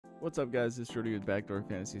What's up, guys? It's Jordy with Backdoor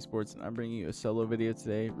Fantasy Sports, and I'm bringing you a solo video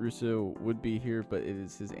today. Russo would be here, but it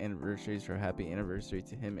is his anniversary, so happy anniversary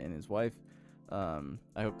to him and his wife. I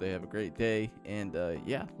hope they have a great day, and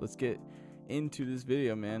yeah, let's get into this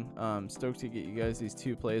video, man. Stoked to get you guys these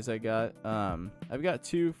two plays I got. I've got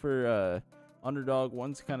two for underdog.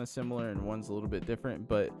 One's kind of similar and one's a little bit different,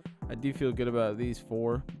 but I do feel good about these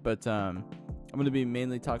four. But I'm going to be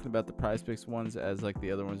mainly talking about the prize picks ones, as like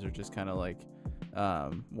the other ones are just kind of like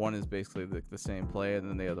one is basically the same play, and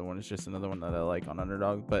then the other one is just another one that I like on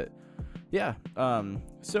underdog. But yeah,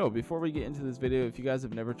 so before we get into this video, if you guys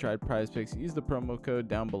have never tried prize picks, use the promo code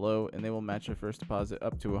down below and they will match your first deposit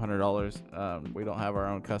up to $100. We don't have our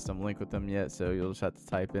own custom link with them yet, so you'll just have to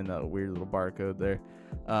type in that weird little barcode there.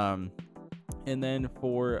 And then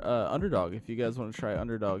for underdog, if you guys want to try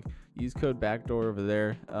underdog, use code backdoor over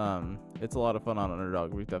there. It's a lot of fun on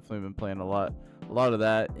underdog. We've definitely been playing a lot of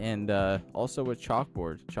that, and also with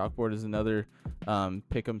Chalkboard is another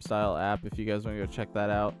pick'em style app. If you guys want to go check that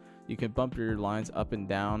out, you can bump your lines up and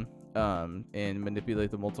down and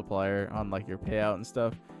manipulate the multiplier on like your payout and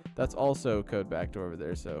stuff. That's also code backdoor over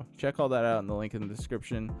there, so check all that out in the link in the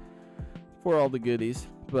description for all the goodies.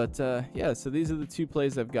 But yeah, so these are the two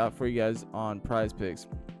plays I've got for you guys on prize picks.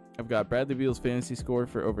 I've got Bradley Beal's fantasy score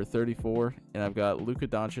for over 34, and I've got Luka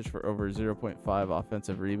Doncic for over 0.5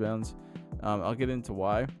 offensive rebounds. I'll get into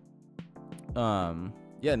why.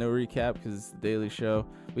 Yeah, no recap because it's the daily show.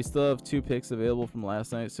 We still have two picks available from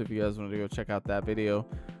last night, so if you guys wanted to go check out that video,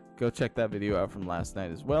 go check that video out from last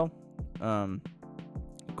night as well.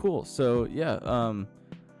 Cool. So yeah,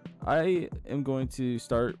 I am going to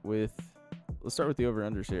start with, let's start with the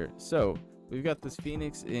over-unders here. So we've got this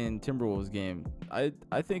Phoenix and Timberwolves game. I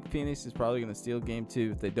think Phoenix is probably going to steal game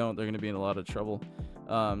 2. If they don't, they're going to be in a lot of trouble.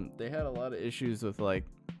 They had a lot of issues with, like,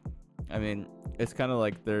 I mean, it's kind of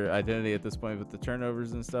like their identity at this point with the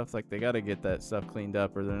turnovers and stuff. Like, they got to get that stuff cleaned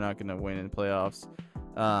up or they're not going to win in playoffs.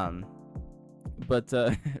 But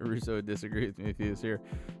Russo would disagree with me if he was here.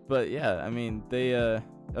 But yeah, I mean, they a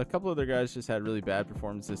couple of their guys just had really bad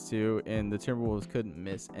performances too, and the Timberwolves couldn't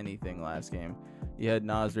miss anything last game. You had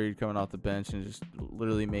Naz Reid coming off the bench and just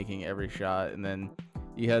literally making every shot, and then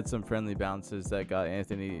you had some friendly bounces that got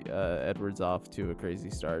Anthony Edwards off to a crazy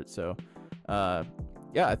start. So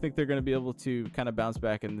yeah, I think they're going to be able to kind of bounce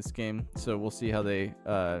back in this game. So we'll see how they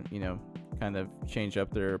you know, kind of change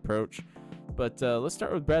up their approach. But let's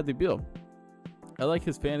start with Bradley Beal. I like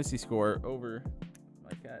his fantasy score over,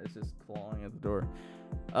 my cat is just clawing at the door.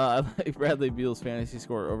 I like Bradley Beal's fantasy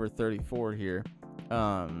score over 34 here.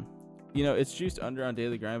 You know, it's juiced under on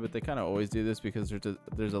Daily Grind, but they kind of always do this because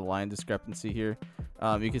there's a line discrepancy here.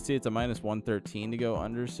 You can see it's a minus 113 to go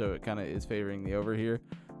under, so it kind of is favoring the over here.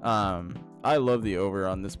 I love the over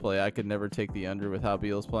on this play. I could never take the under with how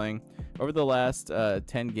Beal's playing. Over the last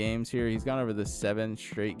 10 games here, he's gone over the 7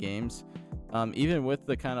 straight games. Even with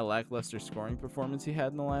the kind of lackluster scoring performance he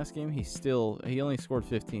had in the last game, he only scored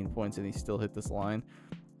 15 points and he still hit this line.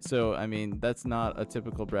 So I mean, that's not a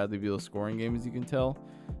typical Bradley Beal scoring game, as you can tell.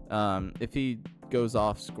 If he goes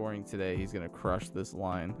off scoring today, he's gonna crush this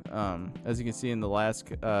line. As you can see in the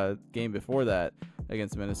last game before that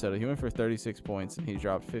against Minnesota, he went for 36 points and he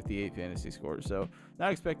dropped 58 fantasy scores. So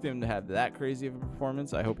not expecting him to have that crazy of a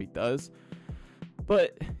performance. I hope he does,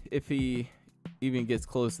 but if he even gets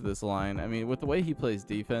close to this line, I mean, with the way he plays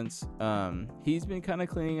defense, he's been kind of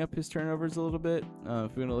cleaning up his turnovers a little bit.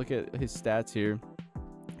 If we want to look at his stats here,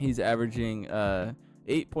 he's averaging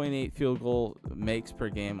 8.8 field goal makes per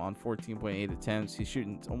game on 14.8 attempts. He's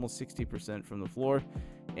shooting almost 60% from the floor,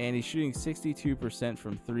 and he's shooting 62%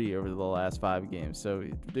 from 3 over the last 5 games. So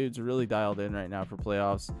dude's really dialed in right now for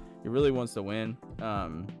playoffs. He really wants to win.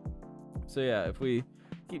 So yeah, if we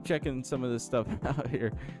keep checking some of this stuff out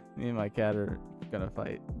here, me and my cat are gonna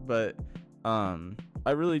fight. But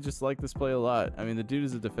I really just like this play a lot. I mean, the dude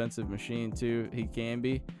is a defensive machine too. He can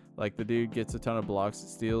be. Like, the dude gets a ton of blocks and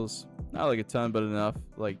steals. Not like a ton, but enough.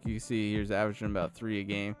 Like, you see he's averaging about 3 a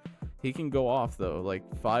game. He can go off though. Like,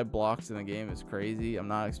 5 blocks in a game is crazy. I'm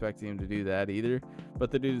not expecting him to do that either,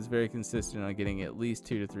 but the dude is very consistent on getting at least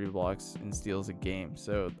 2 to 3 blocks and steals a game.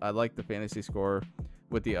 So I like the fantasy score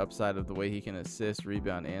with the upside of the way he can assist,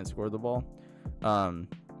 rebound, and score the ball. On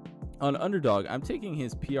underdog, I'm taking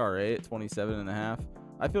his PRA at 27.5.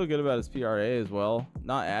 I feel good about his PRA as well.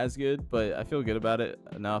 Not as good, but I feel good about it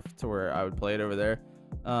enough to where I would play it over there.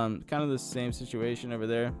 Kind of the same situation over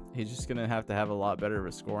there. He's just going to have a lot better of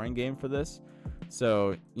a scoring game for this.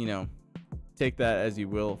 So, you know, take that as you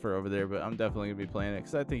will for over there, but I'm definitely going to be playing it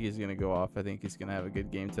because I think he's going to go off. I think he's going to have a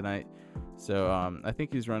good game tonight. So I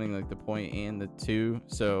think he's running like the point and the 2.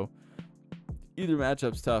 So either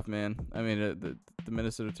matchup's tough, man. I mean, the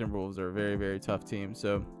Minnesota Timberwolves are a very, very tough team.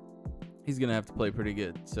 So he's going to have to play pretty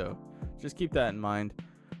good. So just keep that in mind.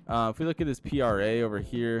 If we look at his PRA over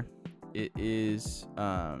here, it is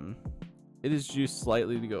juiced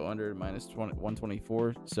slightly to go under minus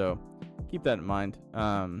 124. So keep that in mind.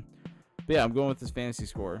 But yeah, I'm going with this fantasy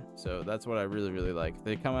score. So that's what I really, really like. If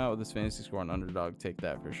they come out with this fantasy score on underdog, take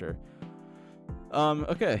that for sure.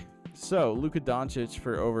 Okay. So Luka Doncic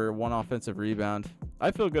for over 1 offensive rebound. I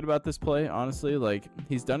feel good about this play, honestly. Like,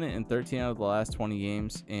 he's done it in 13 out of the last 20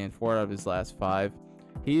 games and 4 out of his last 5.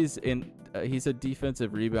 He's a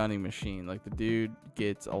defensive rebounding machine. Like, the dude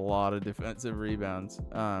gets a lot of defensive rebounds.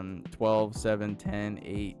 12, 7, 10,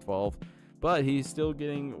 8, 12. But he's still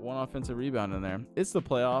getting 1 offensive rebound in there. It's the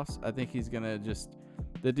playoffs. I think he's going to just...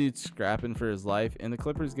 The dude's scrapping for his life, and the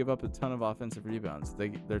Clippers give up a ton of offensive rebounds. They're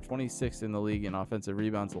 26th in the league in offensive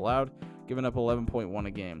rebounds allowed, giving up 11.1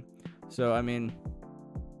 a game. So, I mean,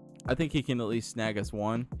 I think he can at least snag us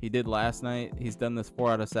 1. He did last night. He's done this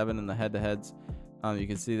 4 out of 7 in the head-to-heads. You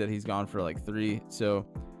can see that he's gone for like 3. So,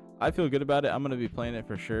 I feel good about it. I'm going to be playing it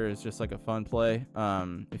for sure. It's just like a fun play.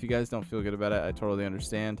 If you guys don't feel good about it, I totally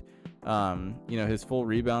understand. His full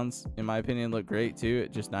rebounds, in my opinion, look great too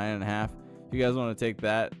at just 9.5. If you guys want to take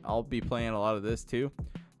that, I'll be playing a lot of this too.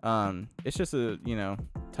 It's just a,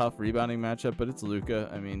 tough rebounding matchup, but it's Luka.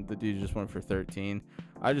 I mean, the dude just went for 13.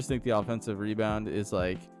 I just think the offensive rebound is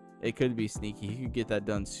like, it could be sneaky. He could get that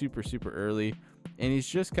done super, super early. And he's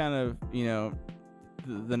just kind of,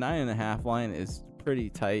 the 9.5 line is pretty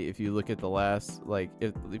tight. If you look at the last,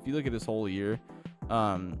 if you look at his whole year,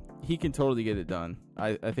 he can totally get it done.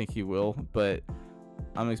 I think he will, but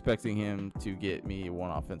I'm expecting him to get me 1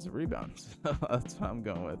 offensive rebound. So that's what I'm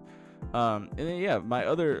going with. And then, yeah, my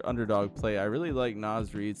other underdog play, I really like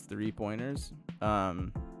Naz Reid's 3-pointers.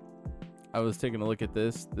 I was taking a look at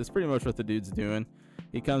this. This is pretty much what the dude's doing.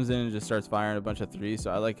 He comes in and just starts firing a bunch of 3s.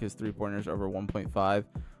 So I like his 3-pointers over 1.5.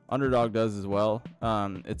 Underdog does as well.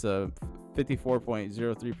 It's a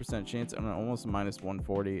 54.03% chance and almost minus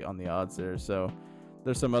 140 on the odds there. So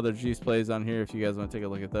there's some other juice plays on here if you guys want to take a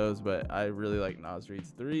look at those, but I really like Naz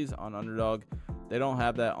Reid's 3s on underdog. They don't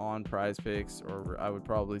have that on Prize Picks, or I would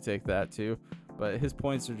probably take that too, but his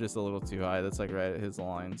points are just a little too high. That's like right at his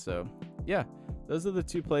line. So yeah, those are the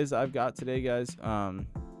 2 plays I've got today, guys.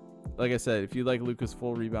 Like I said, if you like Luka's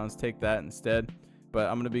full rebounds, take that instead, but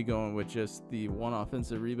I'm going to be going with just the 1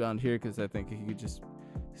 offensive rebound here because I think he could just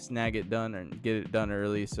snag it done and get it done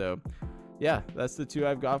early. So yeah, that's the 2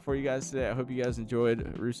 I've got for you guys today. I hope you guys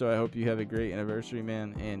enjoyed. Russo, I hope you have a great anniversary,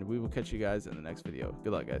 man, and we will catch you guys in the next video.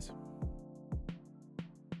 Good luck, guys.